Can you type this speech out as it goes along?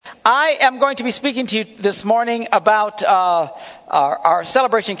I am going to be speaking to you this morning about our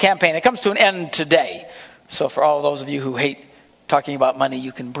celebration campaign. It comes to an end today. So for all of those of you who hate talking about money,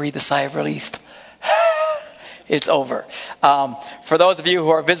 you can breathe a sigh of relief. It's over. For those of you who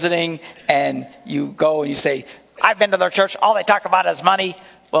are visiting and you go and you say, I've been to their church, all they talk about is money.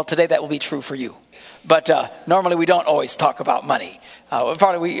 Well, today that will be true for you. But normally we don't always talk about money.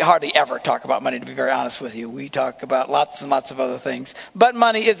 We hardly ever talk about money, to be very honest with you. We talk about lots and lots of other things. But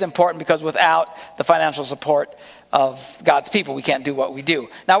money is important because without the financial support of God's people, we can't do what we do.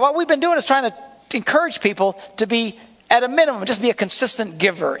 Now, what we've been doing is trying to encourage people to be, at a minimum, just be a consistent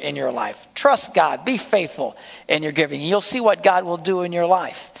giver in your life. Trust God. Be faithful in your giving. You'll see what God will do in your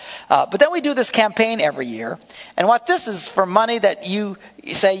life. But then we do this campaign every year. And what this is for money that you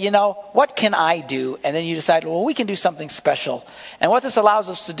say, what can I do? And then you decide, well, we can do something special. And what this allows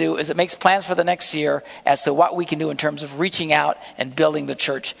us to do is it makes plans for the next year as to what we can do in terms of reaching out and building the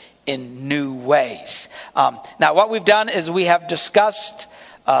church in new ways. Now, what we've done is we have discussed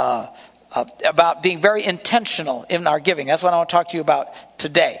about being very intentional in our giving. That's what I want to talk to you about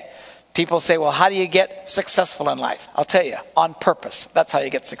today. People say, well, how do you get successful in life? I'll tell you, on purpose. That's how you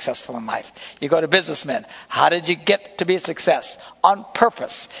get successful in life. You go to businessmen. How did you get to be a success? On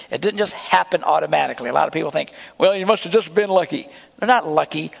purpose. It didn't just happen automatically. A lot of people think, well, you must have just been lucky. They're not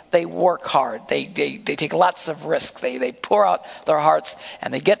lucky. They work hard. They take lots of risks. They pour out their hearts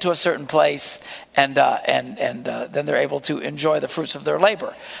and they get to a certain place and then they're able to enjoy the fruits of their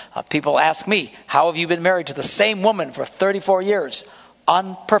labor. People ask me, how have you been married to the same woman for 34 years?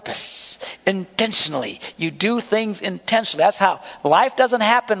 On purpose, intentionally. You do things intentionally. That's how. Life doesn't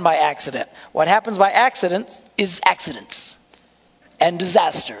happen by accident. What happens by accident is accidents and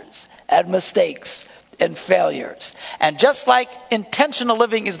disasters and mistakes and failures. And just like intentional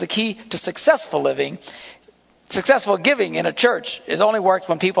living is the key to successful living, successful giving in a church is only works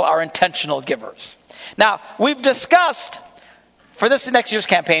when people are intentional givers. Now, we've discussed for this next year's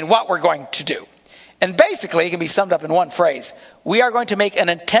campaign what we're going to do. And basically, it can be summed up in one phrase. We are going to make an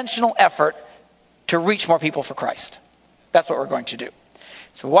intentional effort to reach more people for Christ. That's what we're going to do.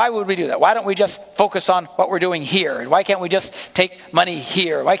 So why would we do that? Why don't we just focus on what we're doing here? And why can't we just take money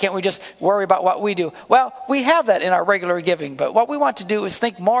here? Why can't we just worry about what we do? Well, we have that in our regular giving. But what we want to do is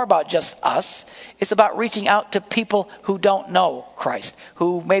think more about just us. It's about reaching out to people who don't know Christ,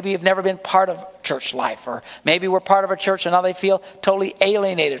 who maybe have never been part of church life, or maybe we're part of a church and now they feel totally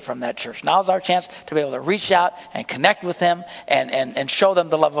alienated from that church. Now's our chance to be able to reach out and connect with them and show them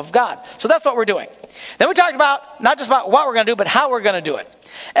the love of God. So that's what we're doing. Then we talked about not just about what we're going to do, but how we're going to do it.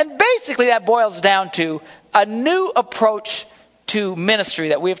 And basically that boils down to a new approach to ministry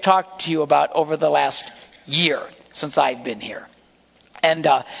that we've talked to you about over the last year since I've been here. And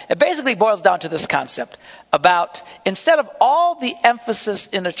it basically boils down to this concept about instead of all the emphasis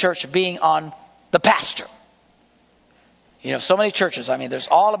in the church being on the pastor. So many churches, there's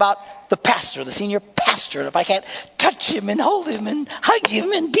all about the pastor, the senior pastor. And if I can't touch him and hold him and hug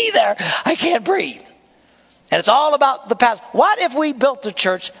him and be there, I can't breathe. And it's all about the pastor. What if we built a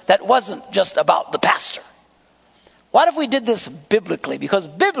church that wasn't just about the pastor? What if we did this biblically? Because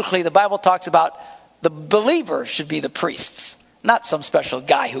biblically, the Bible talks about the believers should be the priests, not some special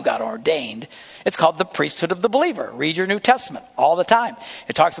guy who got ordained. It's called the priesthood of the believer. Read your New Testament all the time.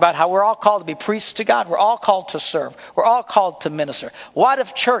 It talks about how we're all called to be priests to God. We're all called to serve. We're all called to minister. What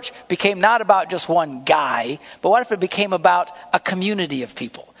if church became not about just one guy, but what if it became about a community of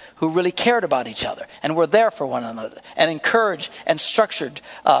people who really cared about each other and were there for one another and encouraged and structured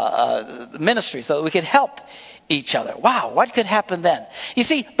ministry so that we could help each other? Wow, what could happen then? You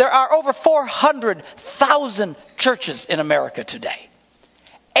see, there are over 400,000 churches in America today.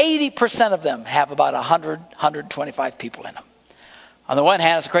 80% of them have about 100, 125 people in them. On the one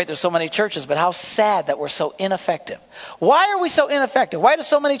hand, it's great there's so many churches, but how sad that we're so ineffective. Why are we so ineffective? Why do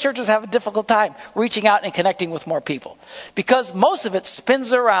so many churches have a difficult time reaching out and connecting with more people? Because most of it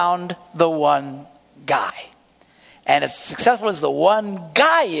spins around the one guy. And as successful as the one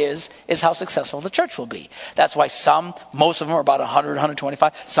guy is how successful the church will be. That's why most of them are about 100,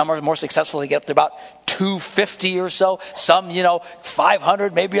 125. Some are more successful. They get up to about 250 or so. Some,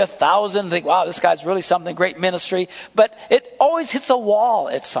 500, maybe 1,000. Think, wow, this guy's really something, great ministry. But it always hits a wall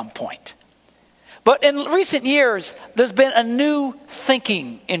at some point. But in recent years, there's been a new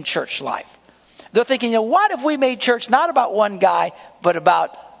thinking in church life. They're thinking, what if we made church not about one guy, but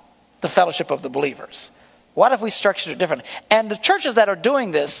about the fellowship of the believers? What if we structured it differently? And the churches that are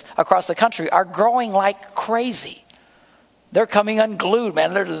doing this across the country are growing like crazy. They're coming unglued,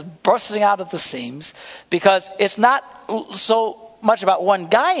 man. They're just bursting out at the seams because it's not so much about one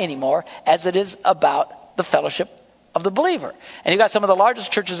guy anymore as it is about the fellowship of the believer. And you've got some of the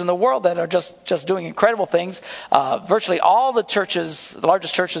largest churches in the world that are just doing incredible things. Virtually all the churches, the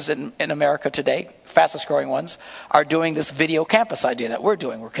largest churches in America today, fastest growing ones, are doing this video campus idea that we're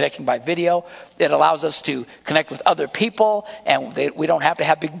doing. We're connecting by video. It allows us to connect with other people, and we don't have to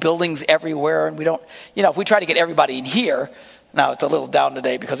have big buildings everywhere. And we don't, if we try to get everybody in here, now it's a little down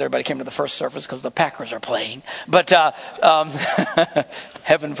today because everybody came to the first service because the Packers are playing. But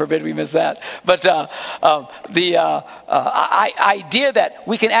heaven forbid we miss that. But the idea that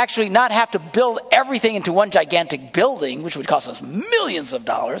we can actually not have to build everything into one gigantic building, which would cost us millions of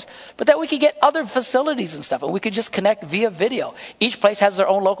dollars, but that we could get other facilities and stuff, and we could just connect via video. Each place has their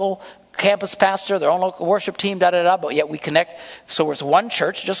own local campus pastor, their own local worship team, but yet we connect, so it's one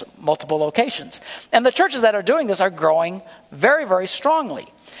church, just multiple locations. And the churches that are doing this are growing very, very strongly.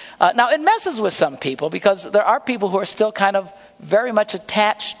 Now, it messes with some people because there are people who are still kind of very much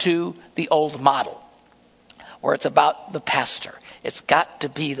attached to the old model, where it's about the pastor. It's got to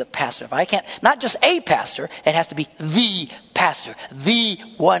be the pastor. If I can't, not just a pastor, it has to be the pastor, the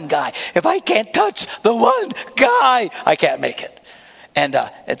one guy. If I can't touch the one guy, I can't make it. And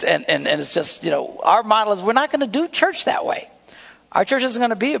it's just, our model is we're not going to do church that way. Our church isn't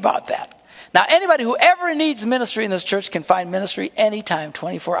going to be about that. Now, anybody who ever needs ministry in this church can find ministry anytime,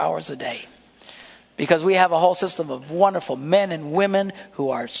 24 hours a day. Because we have a whole system of wonderful men and women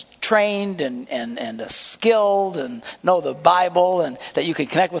who are trained and skilled and know the Bible, and that you can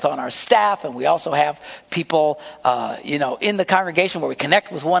connect with on our staff. And we also have people, in the congregation where we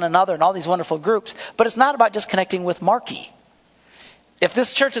connect with one another and all these wonderful groups. But it's not about just connecting with Marky. If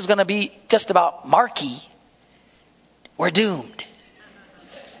this church is going to be just about Marky, we're doomed.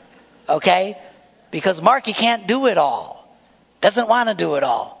 Okay? Because Marky can't do it all. Doesn't want to do it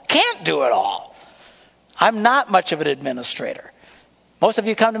all. Can't do it all. I'm not much of an administrator. Most of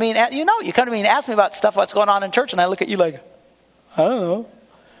you come to me and you come to me and ask me about stuff, what's going on in church, and I look at you like, I don't know.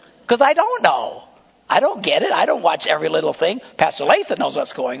 Because I don't know. I don't get it. I don't watch every little thing. Pastor Lathan knows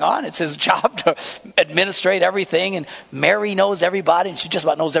what's going on. It's his job to administrate everything. And Mary knows everybody, and she just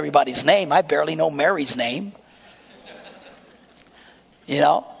about knows everybody's name. I barely know Mary's name.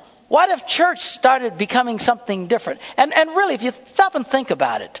 What if church started becoming something different? And really, if you stop and think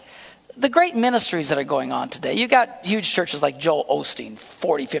about it, the great ministries that are going on today, you got huge churches like Joel Osteen,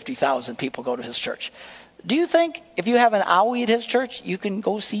 40, 50,000 people go to his church. Do you think if you have an owie at his church, you can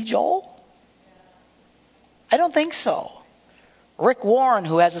go see Joel? I don't think so. Rick Warren,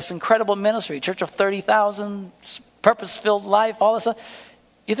 who has this incredible ministry, church of 30,000, purpose-filled life, all this stuff.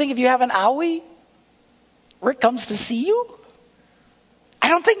 You think if you have an owie, Rick comes to see you? I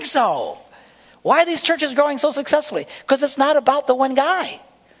don't think so. Why are these churches growing so successfully? Because it's not about the one guy.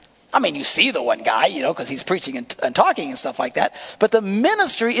 I mean, you see the one guy, because he's preaching and talking and stuff like that. But the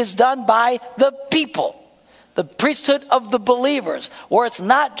ministry is done by the people. The priesthood of the believers, where it's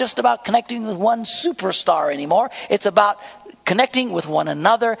not just about connecting with one superstar anymore. It's about connecting with one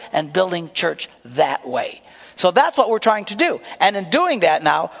another and building church that way. So that's what we're trying to do. And in doing that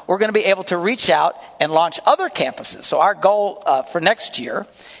now, we're going to be able to reach out and launch other campuses. So our goal for next year,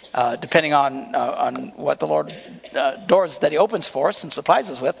 depending on what the Lord, doors that he opens for us and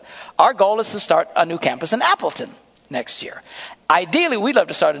supplies us with, our goal is to start a new campus in Appleton next year. Ideally, we'd love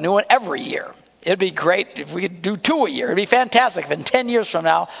to start a new one every year. It'd be great if we could do 2 a year. It'd be fantastic if in 10 years from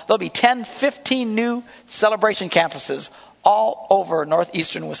now, there'll be 10, 15 new celebration campuses all over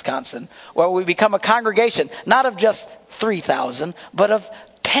northeastern Wisconsin, where we become a congregation, not of just 3,000, but of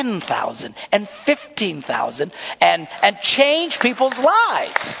 10,000 and 15,000, and change people's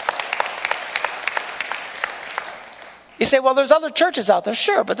lives. You say, well, there's other churches out there.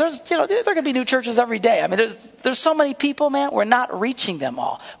 Sure, but there can be new churches every day. I mean, there's so many people, man, we're not reaching them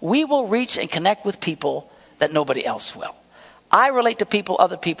all. We will reach and connect with people that nobody else will. I relate to people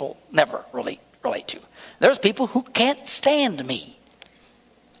other people never relate to. There's people who can't stand me.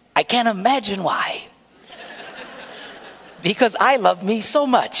 I can't imagine why. Because I love me so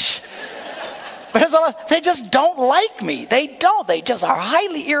much. But they just don't like me. They don't. They just are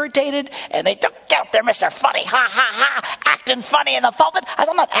highly irritated, and they don't get up there, Mr. Funny, ha, ha, ha, acting funny in the pulpit.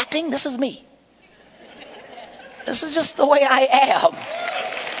 I'm not acting. This is me. This is just the way I am.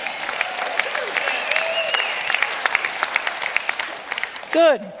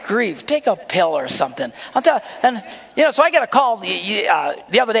 Good grief. Take a pill or something. I'm telling you. So I get a call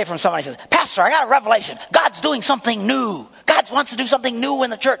the other day from somebody who says, Pastor, I got a revelation. God's doing something new. God wants to do something new in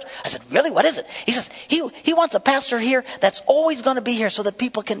the church. I said, really? What is it? He says, he wants a pastor here that's always going to be here so that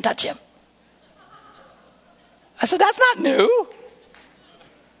people can touch him. I said, that's not new.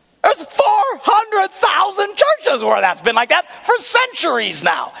 There's 400,000 churches where that's been like that for centuries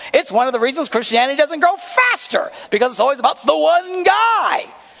now. It's one of the reasons Christianity doesn't grow faster, because it's always about the one guy.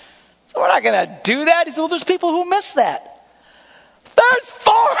 So we're not going to do that. He said, well, there's people who miss that. There's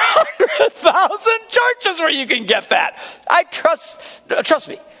 400,000 churches where you can get that. Trust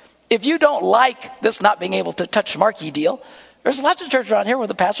me, if you don't like this not being able to touch Marky deal, there's lots of churches around here where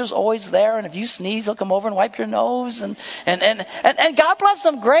the pastor's always there, and if you sneeze, he'll come over and wipe your nose, and God bless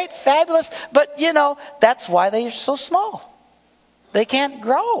them, great, fabulous, but that's why they are so small. They can't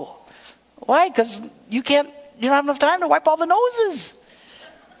grow. Why? Because you don't have enough time to wipe all the noses.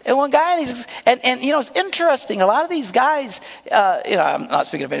 And one guy, and it's interesting. A lot of these guys, I'm not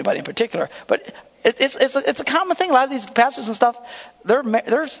speaking of anybody in particular, but it's a common thing. A lot of these pastors and stuff,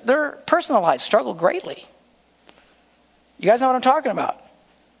 their personal lives struggle greatly. You guys know what I'm talking about.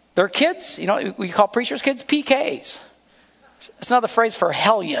 Their kids, we call preachers' kids PKs. It's another phrase for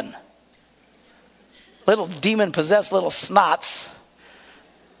hellion. Little demon-possessed little snots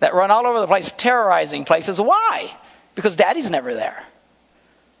that run all over the place, terrorizing places. Why? Because daddy's never there.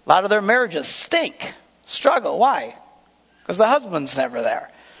 A lot of their marriages stink, struggle. Why? Because the husband's never there.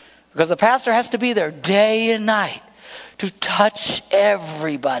 Because the pastor has to be there day and night to touch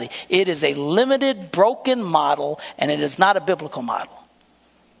everybody. It is a limited, broken model, and it is not a biblical model.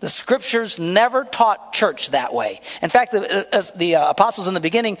 The scriptures never taught church that way. In fact, the apostles in the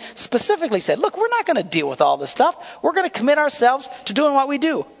beginning specifically said, look, we're not going to deal with all this stuff. We're going to commit ourselves to doing what we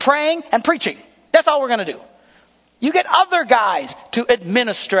do, praying and preaching. That's all we're going to do. You get other guys to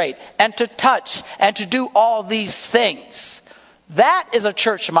administrate and to touch and to do all these things. That is a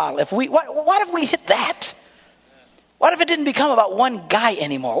church model. What if we hit that? What if it didn't become about one guy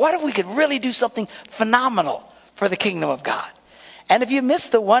anymore? What if we could really do something phenomenal for the kingdom of God? And if you miss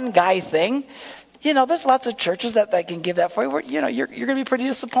the one guy thing, there's lots of churches that can give that for you. You're going to be pretty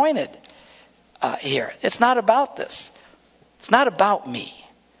disappointed here. It's not about this. It's not about me.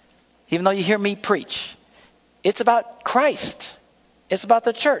 Even though you hear me preach. It's about Christ. It's about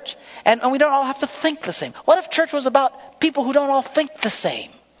the church. And we don't all have to think the same. What if church was about people who don't all think the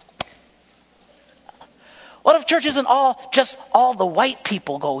same? What if church isn't just all the white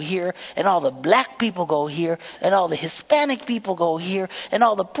people go here, and all the black people go here, and all the Hispanic people go here, and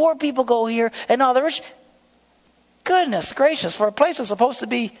all the poor people go here, and all the rich? Goodness gracious, for a place that's supposed to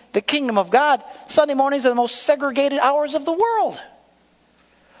be the kingdom of God, Sunday mornings are the most segregated hours of the world.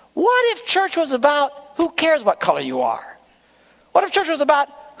 What if church was about who cares what color you are? What if church was about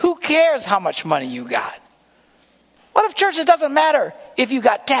who cares how much money you got? What if church, it doesn't matter if you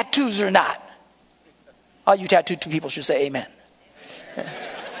got tattoos or not? All you tattooed people should say amen.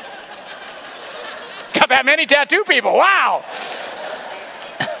 Got that many tattoo people. Wow.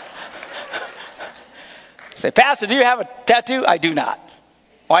 Say, Pastor, do you have a tattoo? I do not.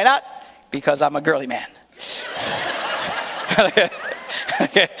 Why not? Because I'm a girly man. Okay.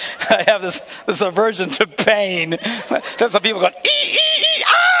 I have this aversion to pain. Some people going,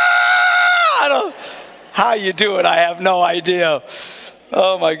 I don't know how you do it. I have no idea.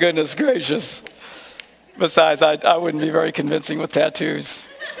 Oh my goodness gracious. Besides, I wouldn't be very convincing with tattoos.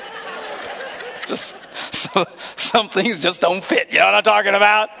 Just some things just don't fit. You know what I'm talking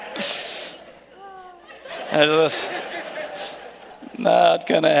about? It's not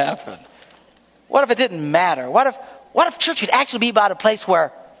going to happen. What if it didn't matter? What if church could actually be about a place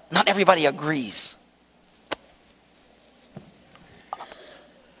where not everybody agrees?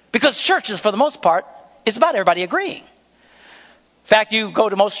 Because churches, for the most part, is about everybody agreeing. In fact, you go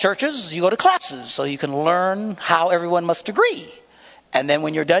to most churches, you go to classes, so you can learn how everyone must agree. And then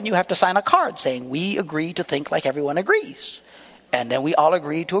when you're done, you have to sign a card saying, we agree to think like everyone agrees. And then we all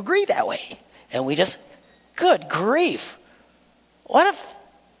agree to agree that way. And we just, good grief. What if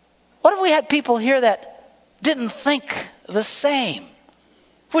we had people here that didn't think the same?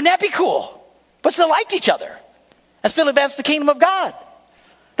 Wouldn't that be cool? But still liked each other and still advance the kingdom of God.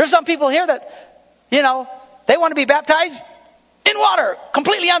 There's some people here that, they want to be baptized in water,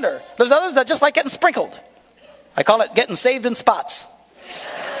 completely under. There's others that just like getting sprinkled. I call it getting saved in spots.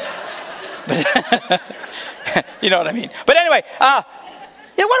 But you know what I mean. But anyway, what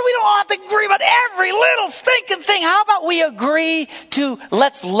if we don't all have to agree about every little stinking thing? How about we agree to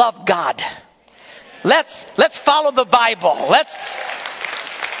let's love God. Let's follow the Bible. Let's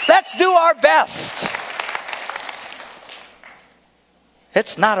do our best.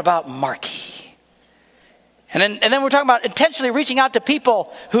 It's not about Marky. And then we're talking about intentionally reaching out to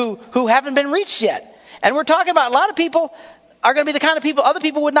people who haven't been reached yet. And we're talking about a lot of people are going to be the kind of people other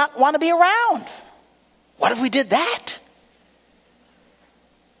people would not want to be around. What if we did that?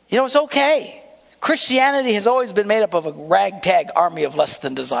 It's okay. Christianity has always been made up of a ragtag army of less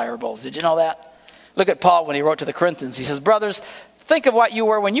than desirables. Did you know that? Look at Paul when he wrote to the Corinthians. He says, brothers, think of what you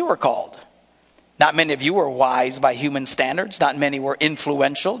were when you were called. Not many of you were wise by human standards. Not many were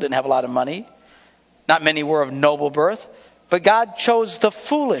influential, didn't have a lot of money. Not many were of noble birth. But God chose the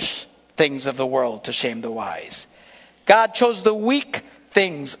foolish things of the world to shame the wise. God chose the weak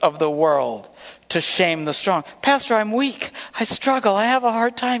things of the world to shame the strong. Pastor, I'm weak. I struggle. I have a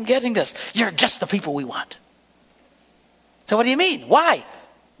hard time getting this. You're just the people we want. So what do you mean? Why?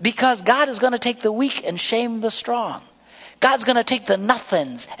 Because God is going to take the weak and shame the strong. God's going to take the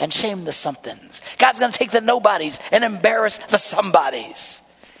nothings and shame the somethings. God's going to take the nobodies and embarrass the somebodies.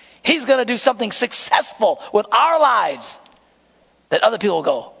 He's going to do something successful with our lives that other people will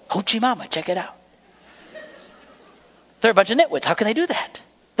go, hoochie mama, check it out. They're a bunch of nitwits. How can they do that?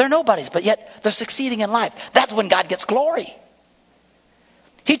 They're nobodies, but yet they're succeeding in life. That's when God gets glory.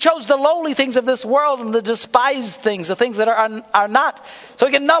 He chose the lowly things of this world and the despised things, the things that are not, so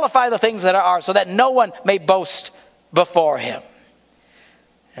he can nullify the things that are, so that no one may boast before him.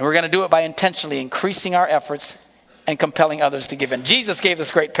 And we're going to do it by intentionally increasing our efforts and compelling others to give in. Jesus gave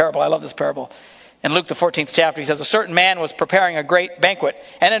this great parable. I love this parable. In Luke, the 14th chapter, he says, a certain man was preparing a great banquet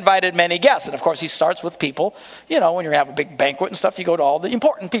and invited many guests. And of course, he starts with people. You know, when you have a big banquet and stuff, you go to all the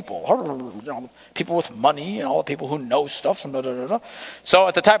important people. You know, people with money and all the people who know stuff. So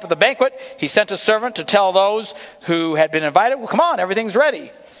at the time of the banquet, he sent a servant to tell those who had been invited, well, come on, everything's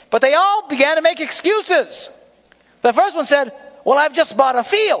ready. But they all began to make excuses. The first one said, well, I've just bought a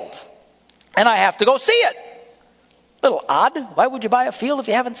field and I have to go see it. A little odd. Why would you buy a field if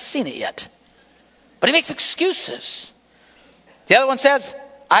you haven't seen it yet? But he makes excuses. The other one says,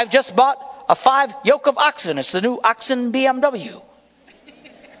 I've just bought a 5 yoke of oxen. It's the new oxen BMW.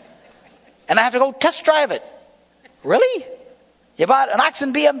 And I have to go test drive it. Really? You bought an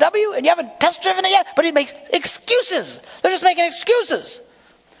oxen BMW and you haven't test driven it yet? But he makes excuses. They're just making excuses.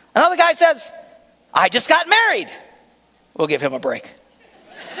 Another guy says, I just got married. We'll give him a break.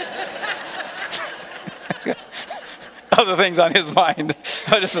 Other things on his mind.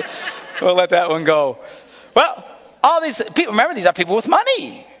 We'll let that one go. Well, all these people, remember, these are people with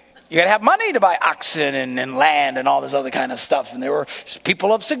money. You got to have money to buy oxen and land and all this other kind of stuff. And they were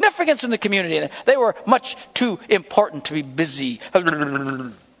people of significance in the community. They were much too important to be busy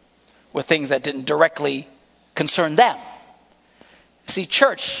with things that didn't directly concern them. See,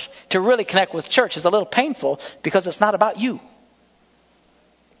 church, to really connect with church is a little painful because it's not about you.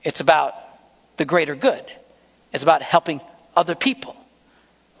 It's about the greater good. It's about helping other people.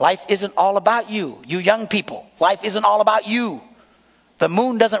 Life isn't all about you young people. Life isn't all about you. The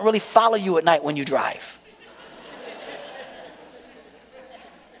moon doesn't really follow you at night when you drive.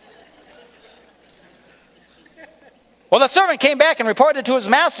 Well, the servant came back and reported to his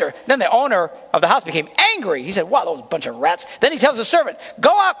master. Then the owner of the house became angry. He said, wow, those bunch of rats. Then he tells the servant, go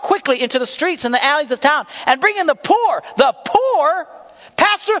out quickly into the streets and the alleys of town and bring in the poor. The poor?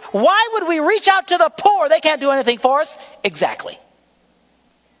 Pastor, why would we reach out to the poor? They can't do anything for us. Exactly.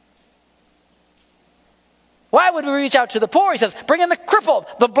 Why would we reach out to the poor? He says, bring in the crippled,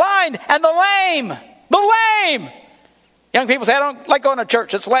 the blind, and the lame. The lame. Young people say, I don't like going to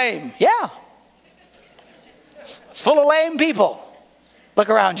church. It's lame. Yeah. It's full of lame people. Look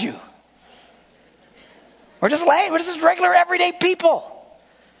around you. We're just lame. We're just regular, everyday people.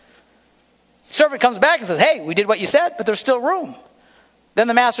 The servant comes back and says, hey, we did what you said, but there's still room. Then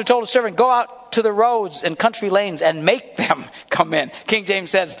the master told his servant, go out to the roads and country lanes and make them come in. King James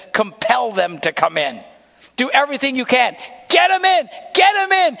says, compel them to come in. Do everything you can. Get them in. Get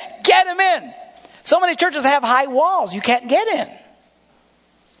them in. Get them in. So many churches have high walls. You can't get in.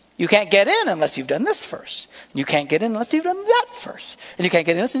 You can't get in unless you've done this first. You can't get in unless you've done that first. And you can't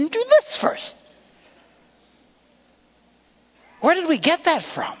get in unless you do this first. Where did we get that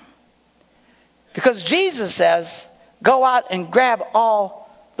from? Because Jesus says, go out and grab all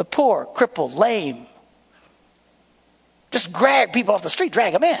the poor, crippled, lame. Just grab people off the street,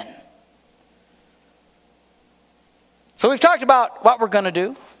 drag them in. So we've talked about what we're going to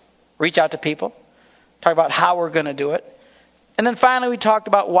do. Reach out to people. Talk about how we're going to do it. And then finally we talked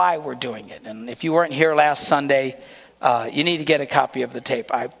about why we're doing it. And if you weren't here last Sunday, you need to get a copy of the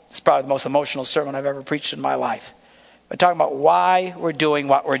tape. It's probably the most emotional sermon I've ever preached in my life. We're talking about why we're doing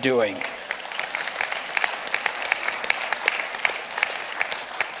what we're doing.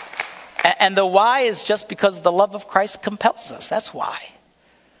 And the why is just because the love of Christ compels us. That's why.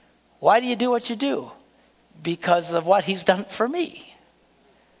 Why do you do what you do? Because of what he's done for me.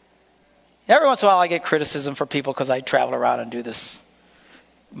 Every once in a while I get criticism from people because I travel around and do this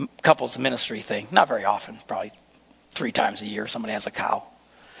couples ministry thing. Not very often, probably 3 times a year somebody has a cow.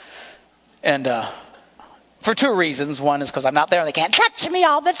 And for two reasons. One is because I'm not there and they can't touch me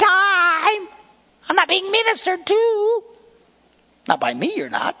all the time. I'm not being ministered to. Not by me, you're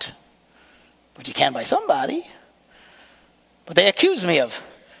not. But you can by somebody. But they accuse me of,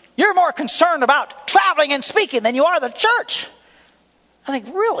 you're more concerned about traveling and speaking than you are the church. I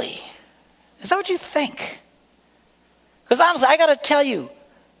think, really? Is that what you think? Because honestly, I got to tell you,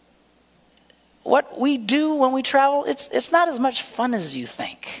 what we do when we travel, it's not as much fun as you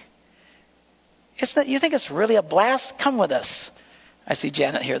think. It's not, you think it's really a blast? Come with us. I see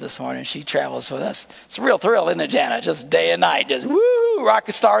Janet here this morning. She travels with us. It's a real thrill, isn't it, Janet? Just day and night. Just woo,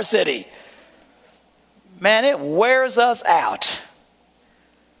 Rocket Star City. Man, it wears us out.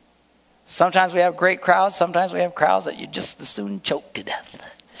 Sometimes we have great crowds. Sometimes we have crowds that you just as soon choke to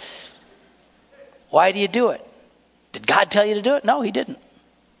death. Why do you do it? Did God tell you to do it? No, he didn't.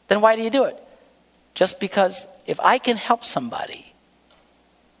 Then why do you do it? Just because if I can help somebody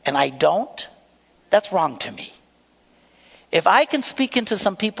and I don't, that's wrong to me. If I can speak into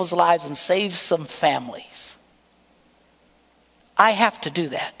some people's lives and save some families, I have to do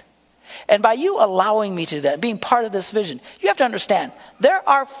that. And by you allowing me to do that, and being part of this vision, you have to understand, there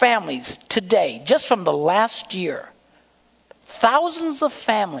are families today, just from the last year, thousands of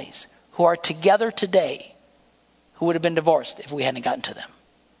families who are together today who would have been divorced if we hadn't gotten to them.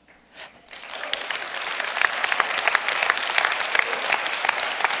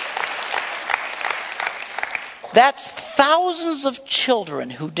 That's thousands of children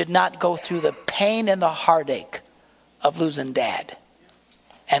who did not go through the pain and the heartache of losing dad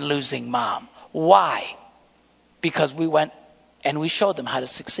and losing mom. Why? Because we went and we showed them how to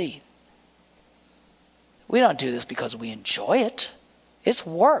succeed. We don't do this because we enjoy it. It's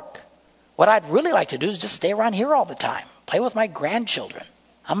work. What I'd really like to do is just stay around here all the time. Play with my grandchildren.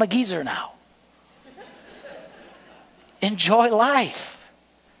 I'm a geezer now. Enjoy life.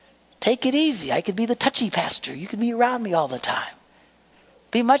 Take it easy. I could be the touchy pastor. You could be around me all the time.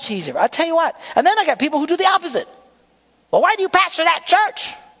 Be much easier. I'll tell you what. And then I got people who do the opposite. Well, why do you pastor that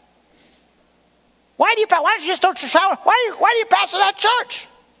church? Why don't you just don't shower? Why do you pastor that church?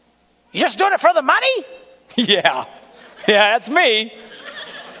 You just doing it for the money? Yeah, that's me.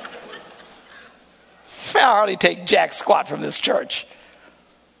 I hardly take jack squat from this church.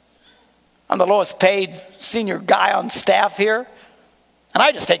 I'm the lowest paid senior guy on staff here. And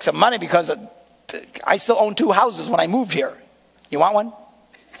I just take some money because I still own 2 houses when I moved here. You want one?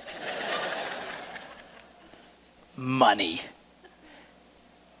 Money.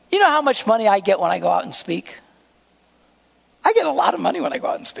 You know how much money I get when I go out and speak? I get a lot of money when I go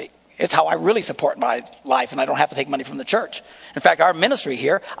out and speak. It's how I really support my life, and I don't have to take money from the church. In fact, our ministry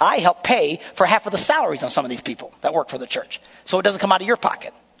here, I help pay for half of the salaries on some of these people that work for the church. So it doesn't come out of your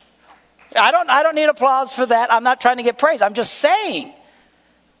pocket. I don't need applause for that. I'm not trying to get praise. I'm just saying,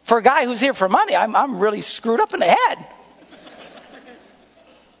 for a guy who's here for money, I'm really screwed up in the head.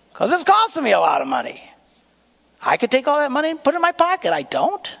 Because it's costing me a lot of money. I could take all that money and put it in my pocket. I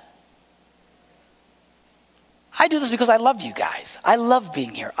don't. I do this because I love you guys. I love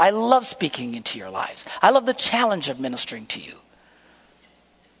being here. I love speaking into your lives. I love the challenge of ministering to you.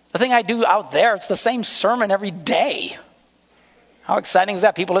 The thing I do out there, it's the same sermon every day. How exciting is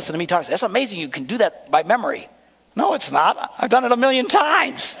that? People listen to me talk. That's amazing you can do that by memory. No, it's not. I've done it 1,000,000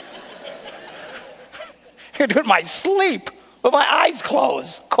 times. I can do it in my sleep with my eyes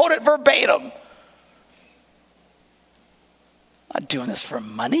closed. Quote it verbatim. I'm not doing this for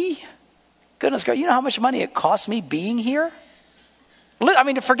money. Goodness gracious, you know how much money it costs me being here? I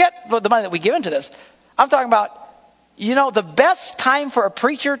mean, forget the money that we give into this. I'm talking about, the best time for a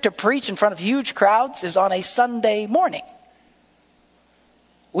preacher to preach in front of huge crowds is on a Sunday morning.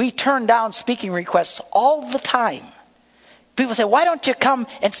 We turn down speaking requests all the time. People say, why don't you come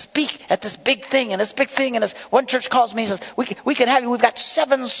and speak at this big thing and this big thing? And this one church calls me and says, we can have you. We've got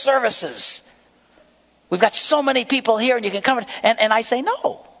 7 services. We've got so many people here and you can come. And I say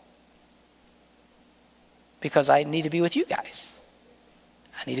no. Because I need to be with you guys.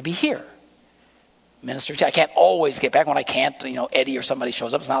 I need to be here. Minister, I can't always get back when I can't. Eddie or somebody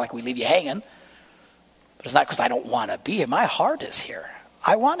shows up. It's not like we leave you hanging. But it's not because I don't want to be here. My heart is here.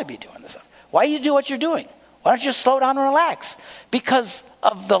 I want to be doing this stuff. Why do you do what you're doing? Why don't you just slow down and relax? Because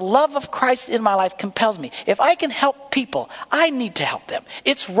of the love of Christ in my life compels me. If I can help people, I need to help them.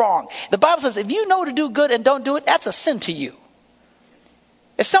 It's wrong. The Bible says if you know to do good and don't do it, that's a sin to you.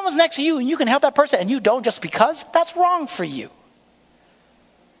 If someone's next to you and you can help that person and you don't just because, that's wrong for you.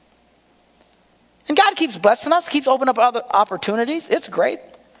 And God keeps blessing us, keeps opening up other opportunities. It's great.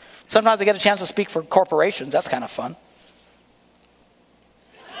 Sometimes I get a chance to speak for corporations. That's kind of fun.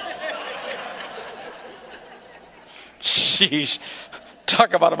 Sheesh.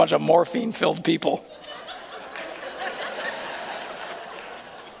 Talk about a bunch of morphine-filled people.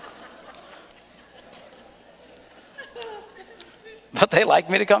 But they like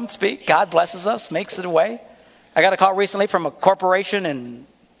me to come speak. God blesses us, makes it a way. I got a call recently from a corporation in,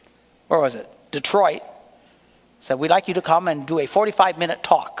 where was it? Detroit. Said, we'd like you to come and do a 45-minute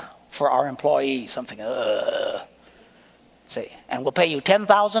talk for our employees. I'm thinking, Say, and we'll pay you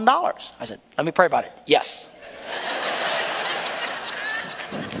 $10,000. I said, let me pray about it. Yes.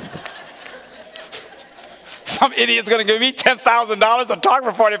 Some idiot's going to give me $10,000 to talk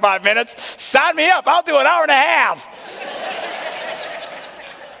for 45 minutes. Sign me up. I'll do an hour and a half.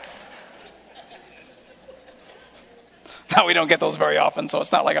 Now, we don't get those very often, so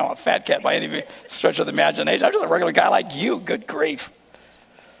it's not like I'm a fat cat by any stretch of the imagination. I'm just a regular guy like you. Good grief.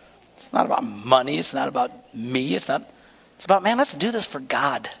 It's not about money. It's not about me. It's about, man, let's do this for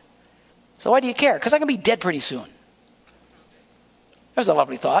God. So why do you care? Because I'm going to be dead pretty soon. There's a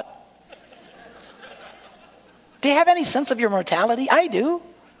lovely thought. Do you have any sense of your mortality? I do.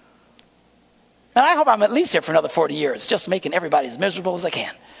 And I hope I'm at least here for another 40 years, just making everybody as miserable as I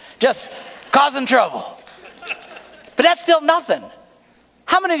can. Just causing trouble. But that's still nothing.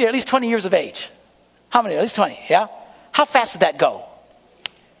 How many of you are at least 20 years of age? How many? At least 20, yeah? How fast did that go?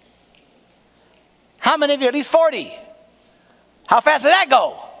 How many of you are at least 40? How fast did that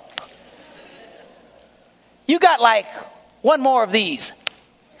go? You got like one more of these.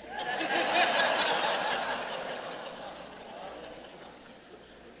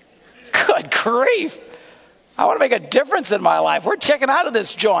 Good grief. I want to make a difference in my life. We're checking out of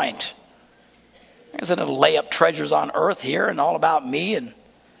this joint. There's going to lay up treasures on earth here and all about me. And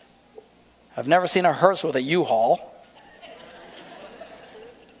I've never seen a hearse with a U-Haul.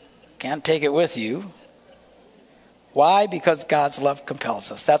 Can't take it with you. Why? Because God's love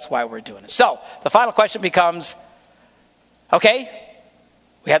compels us. That's why we're doing it. So the final question becomes, okay,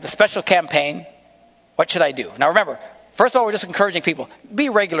 we have the special campaign. What should I do? Now remember, first of all, we're just encouraging people, be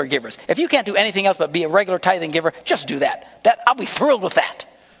regular givers. If you can't do anything else but be a regular tithing giver, just do that. I'll be thrilled with that.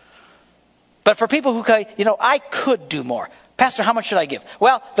 But for people who say, I could do more. Pastor, how much should I give?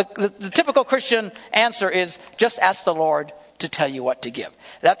 Well, the typical Christian answer is just ask the Lord to tell you what to give.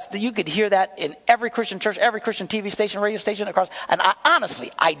 You could hear that in every Christian church, every Christian TV station, radio station across. And honestly,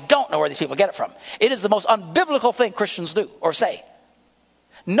 I don't know where these people get it from. It is the most unbiblical thing Christians do or say.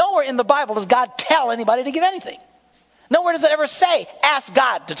 Nowhere in the Bible does God tell anybody to give anything. Nowhere does it ever say, ask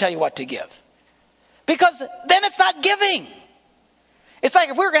God to tell you what to give. Because then it's not giving. It's like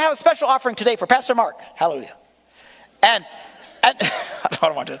if we were going to have a special offering today for Pastor Mark. Hallelujah. And I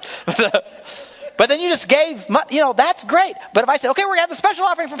don't want to. But then you just gave, that's great. But if I said, okay, we're going to have the special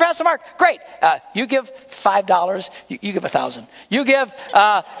offering for Pastor Mark. Great. You give $5. You give $1,000. You give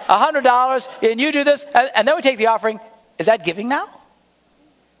 $100. And you do this. And then we take the offering. Is that giving now?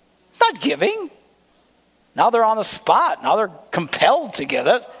 It's not giving. Now they're on the spot. Now they're compelled to give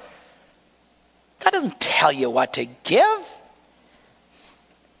it. God doesn't tell you what to give.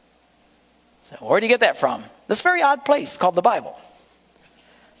 So where do you get that from? This very odd place called the Bible.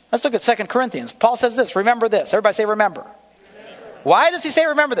 Let's look at 2 Corinthians. Paul says this, remember this. Everybody say remember. Why does he say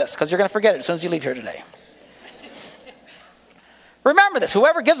remember this? Because you're going to forget it as soon as you leave here today. Remember this.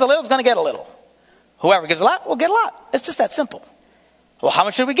 Whoever gives a little is going to get a little. Whoever gives a lot will get a lot. It's just that simple. Well, how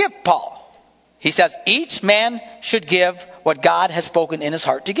much should we give, Paul? He says each man should give what God has spoken in his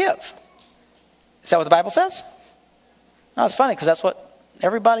heart to give. Is that what the Bible says? No, it's funny because that's what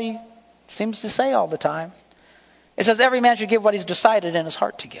everybody seems to say all the time. It says every man should give what he's decided in his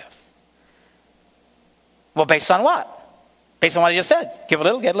heart to give. Well, based on what? Based on what I just said. Give a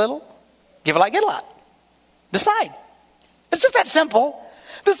little, get a little. Give a lot, get a lot. Decide. It's just that simple.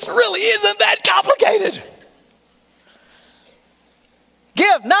 This really isn't that complicated.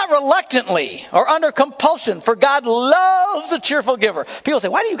 Give, not reluctantly or under compulsion, for God loves a cheerful giver. People say,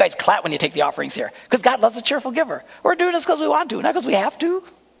 why do you guys clap when you take the offerings here? Because God loves a cheerful giver. We're doing this because we want to, not because we have to.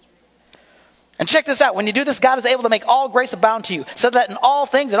 And check this out. When you do this, God is able to make all grace abound to you, so that in all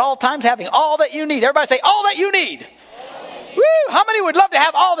things, at all times, having all that you need. Everybody say, all that you need. Woo! How many would love to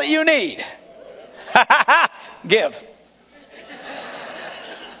have all that you need? Give.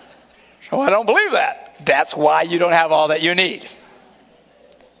 So I don't believe that. That's why you don't have all that you need.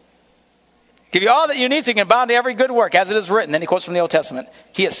 Give you all that you need so you can abound to every good work, as it is written. Then he quotes from the Old Testament.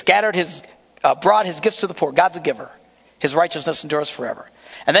 He has brought his gifts to the poor. God's a giver. His righteousness endures forever.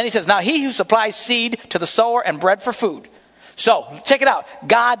 And then he says, now he who supplies seed to the sower and bread for food. So, check it out.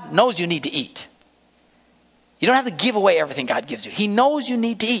 God knows you need to eat. You don't have to give away everything God gives you. He knows you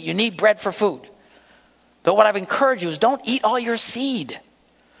need to eat. You need bread for food. But what I've encouraged you is don't eat all your seed.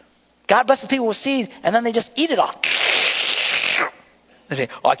 God blesses people with seed, and then they just eat it all. They say,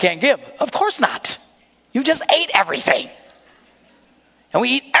 oh, I can't give. Of course not. You just ate everything. And we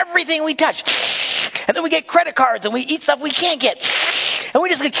eat everything we touch. And then we get credit cards and we eat stuff we can't get. And we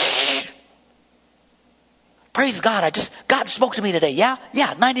just get... Praise God. God spoke to me today. Yeah,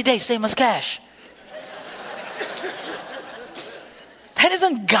 90 days, same as cash. That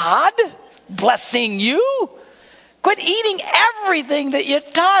isn't God blessing you. Quit eating everything that you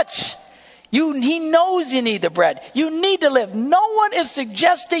touch. He knows you need the bread. You need to live. No one is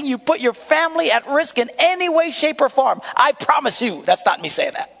suggesting you put your family at risk in any way, shape, or form. I promise you, that's not me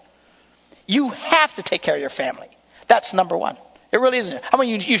saying that. You have to take care of your family. That's number one. It really isn't. I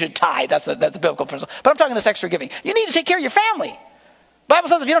mean, you should tithe. That's the biblical principle. But I'm talking this extra giving. You need to take care of your family. The Bible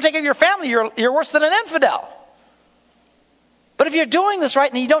says if you don't take care of your family, you're worse than an infidel. But if you're doing this right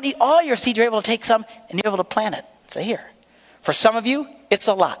and you don't need all your seed, you're able to take some and you're able to plant it. Say here. For some of you, it's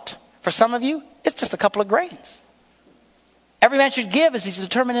a lot. For some of you, it's just a couple of grains. Every man should give as he's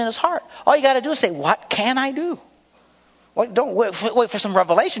determined in his heart. All you got to do is say, what can I do? Don't wait for some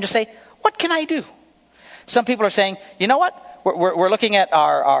revelation. Just say, what can I do? Some people are saying, you know what? We're looking at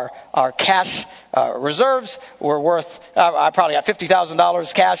our cash reserves. We're worth, I probably got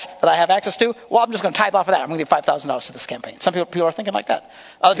 $50,000 cash that I have access to. Well, I'm just going to tithe off of that. I'm going to give $5,000 to this campaign. Some people are thinking like that.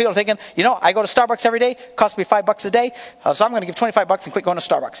 Other people are thinking, I go to Starbucks every day. It costs me $5 a day. So I'm going to give $25 and quit going to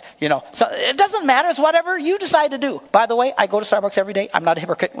Starbucks. So it doesn't matter. It's whatever you decide to do. By the way, I go to Starbucks every day. I'm not a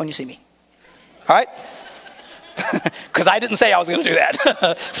hypocrite when you see me. All right? Because I didn't say I was going to do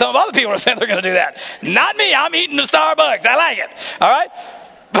that. Some other people are saying they're going to do that. Not me. I'm eating the Starbucks. I like it. All right?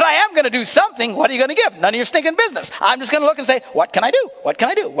 But I am going to do something. What are you going to give? None of your stinking business. I'm just going to look and say, what can I do? What can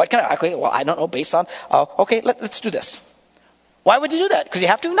I do? What can I? Okay, well, I don't know based on, okay, let's do this. Why would you do that? Because you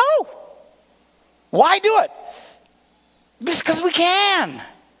have to? No. Why do it? Because we can.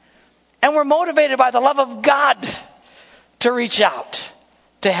 And we're motivated by the love of God to reach out,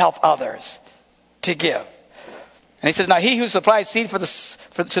 to help others, to give. And he says, now he who supplies seed to the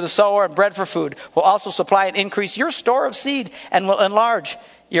sower and bread for food will also supply and increase your store of seed and will enlarge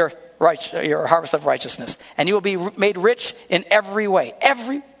your harvest of righteousness. And you will be made rich in every way.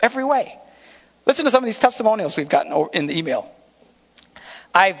 Every way. Listen to some of these testimonials we've gotten in the email.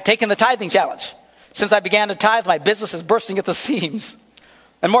 I've taken the tithing challenge. Since I began to tithe, my business is bursting at the seams.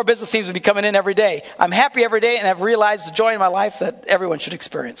 And more business seems to be coming in every day. I'm happy every day and I've realized the joy in my life that everyone should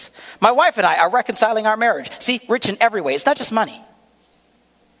experience. My wife and I are reconciling our marriage. See, rich in every way. It's not just money.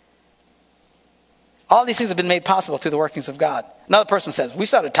 All these things have been made possible through the workings of God. Another person says, we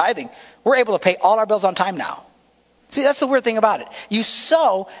started tithing. We're able to pay all our bills on time now. See, that's the weird thing about it. You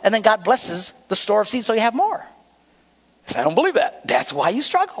sow and then God blesses the store of seed so you have more. I don't believe that. That's why you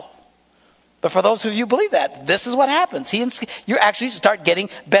struggle. But for those of you who believe that, this is what happens. You actually start getting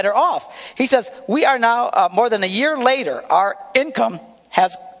better off. He says, we are now, more than a year later, our income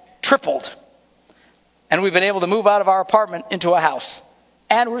has tripled. And we've been able to move out of our apartment into a house.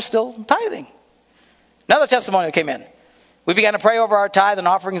 And we're still tithing. Another testimony came in. We began to pray over our tithe and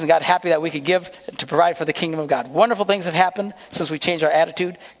offerings and got happy that we could give to provide for the kingdom of God. Wonderful things have happened since we changed our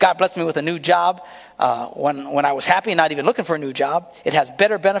attitude. God blessed me with a new job when I was happy and not even looking for a new job. It has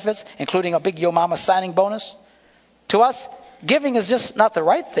better benefits, including a big Yo Mama signing bonus. To us, giving is just not the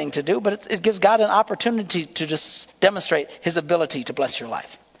right thing to do, but it gives God an opportunity to just demonstrate his ability to bless your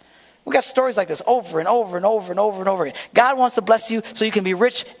life. We've got stories like this over and over and over and over and over again. God wants to bless you so you can be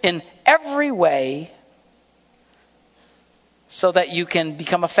rich in every way, so that you can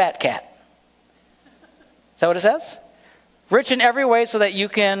become a fat cat. Is that what it says? Rich in every way so that you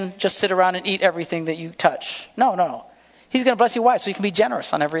can just sit around and eat everything that you touch. No. He's going to bless you. Why? So you can be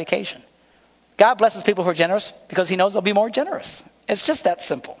generous on every occasion. God blesses people who are generous because he knows they'll be more generous. It's just that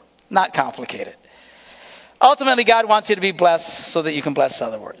simple. Not complicated. Ultimately, God wants you to be blessed so that you can bless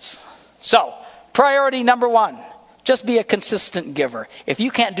others. So, priority number 1. Just be a consistent giver. If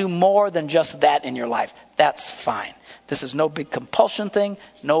you can't do more than just that in your life, that's fine. This is no big compulsion thing,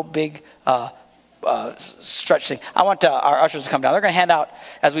 no big stretch thing. I want our ushers to come down. They're going to hand out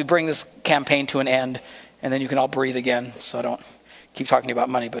as we bring this campaign to an end, and then you can all breathe again so I don't keep talking about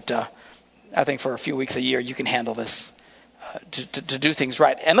money. But I think for a few weeks a year, you can handle this to do things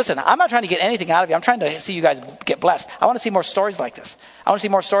right. And listen, I'm not trying to get anything out of you. I'm trying to see you guys get blessed. I want to see more stories like this. I want to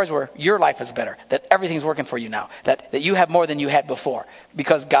see more stories where your life is better, that everything's working for you now, that you have more than you had before,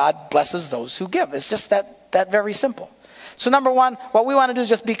 because God blesses those who give. It's just that very simple. So number 1, what we want to do is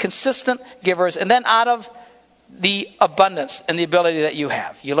just be consistent givers, and then out of the abundance and the ability that you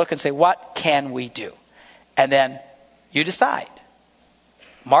have, you look and say, what can we do? And then you decide.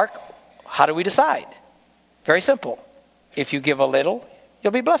 Mark, how do we decide? Very simple. If you give a little,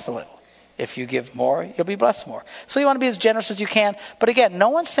 you'll be blessed a little. If you give more, you'll be blessed more. So you want to be as generous as you can. But again, no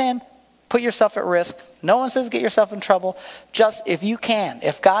one's saying put yourself at risk. No one says get yourself in trouble. Just if you can,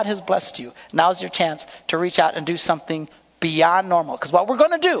 if God has blessed you, now's your chance to reach out and do something beyond normal. Because what we're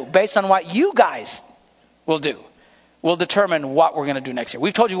going to do, based on what you guys will do, will determine what we're going to do next year.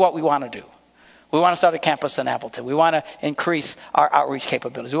 We've told you what we want to do. We want to start a campus in Appleton. We want to increase our outreach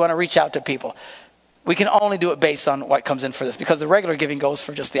capabilities. We want to reach out to people. We can only do it based on what comes in for this, because the regular giving goes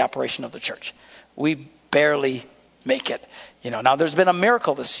for just the operation of the church. We barely make it. Now there's been a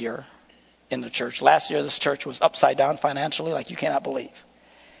miracle this year in the church. Last year, this church was upside down financially, like you cannot believe.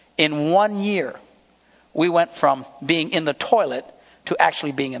 In 1 year, we went from being in the toilet to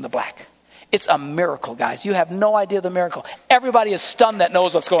actually being in the black. It's a miracle, guys. You have no idea the miracle. Everybody is stunned that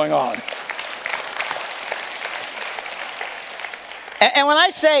knows what's going on. And when I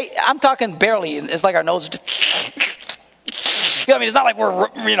say, I'm talking barely, it's like our nose is just, it's not like we're,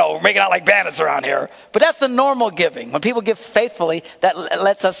 making out like bandits around here. But that's the normal giving. When people give faithfully, that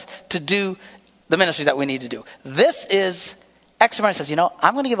lets us to do the ministries that we need to do. This is extra money. Says,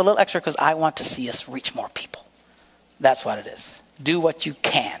 I'm going to give a little extra because I want to see us reach more people. That's what it is. Do what you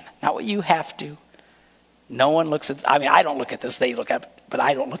can, not what you have to. No one looks at, I don't look at this. They look at it, but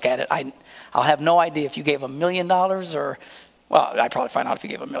I don't look at it. I'll have no idea if you gave $1 million or... Well, I'd probably find out if you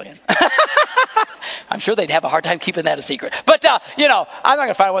gave $1 million. I'm sure they'd have a hard time keeping that a secret. But, I'm not going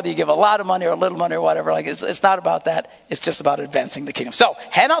to find out whether you give a lot of money or a little money or whatever. It's not about that. It's just about advancing the kingdom. So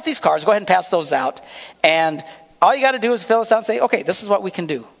hand out these cards. Go ahead and pass those out. And all you got to do is fill this out and say, okay, this is what we can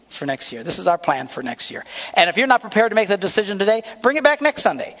do for next year. This is our plan for next year. And if you're not prepared to make the decision today, bring it back next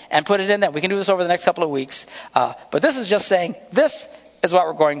Sunday and put it in there. We can do this over the next couple of weeks. But this is just saying this is what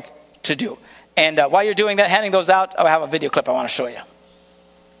we're going to do. And while you're doing that, handing those out, I have a video clip I want to show you.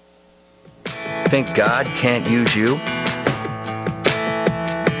 Think God can't use you?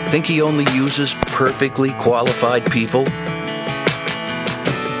 Think He only uses perfectly qualified people?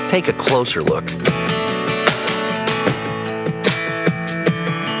 Take a closer look.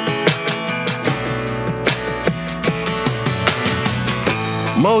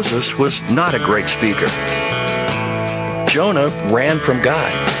 Moses was not a great speaker. Jonah ran from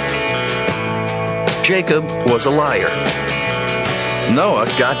God. Jacob was a liar. Noah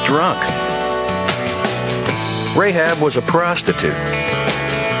got drunk. Rahab was a prostitute.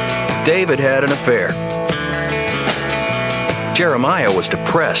 David had an affair. Jeremiah was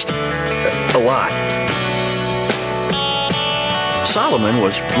depressed. A lot. Solomon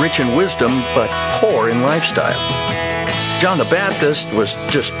was rich in wisdom, but poor in lifestyle. John the Baptist was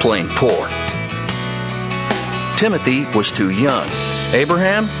just plain poor. Timothy was too young.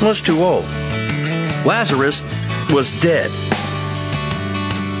 Abraham was too old. Lazarus was dead.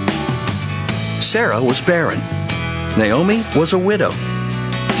 Sarah was barren. Naomi was a widow.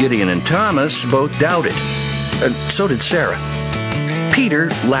 Gideon and Thomas both doubted. And so did Sarah. Peter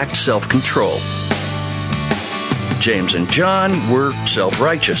lacked self-control. James and John were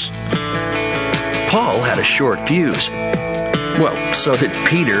self-righteous. Paul had a short fuse. Well, so did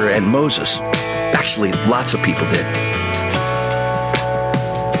Peter and Moses. Actually, lots of people did.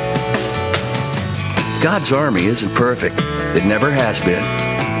 God's army isn't perfect. It never has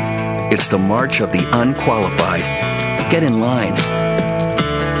been. It's the march of the unqualified. Get in line.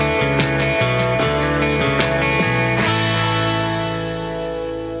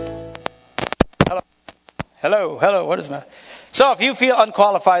 Hello. What is my... So if you feel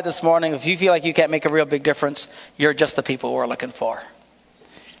unqualified this morning, if you feel like you can't make a real big difference, you're just the people we're looking for.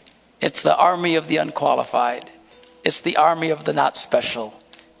 It's the army of the unqualified. It's the army of the not special.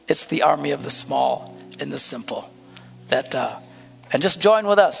 It's the army of the small and the simple. And just join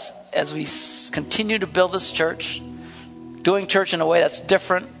with us as we continue to build this church, doing church in a way that's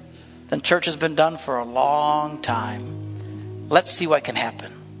different than church has been done for a long time. Let's see what can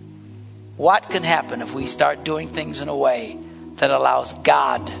happen. What can happen if we start doing things in a way that allows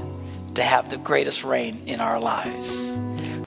God to have the greatest reign in our lives?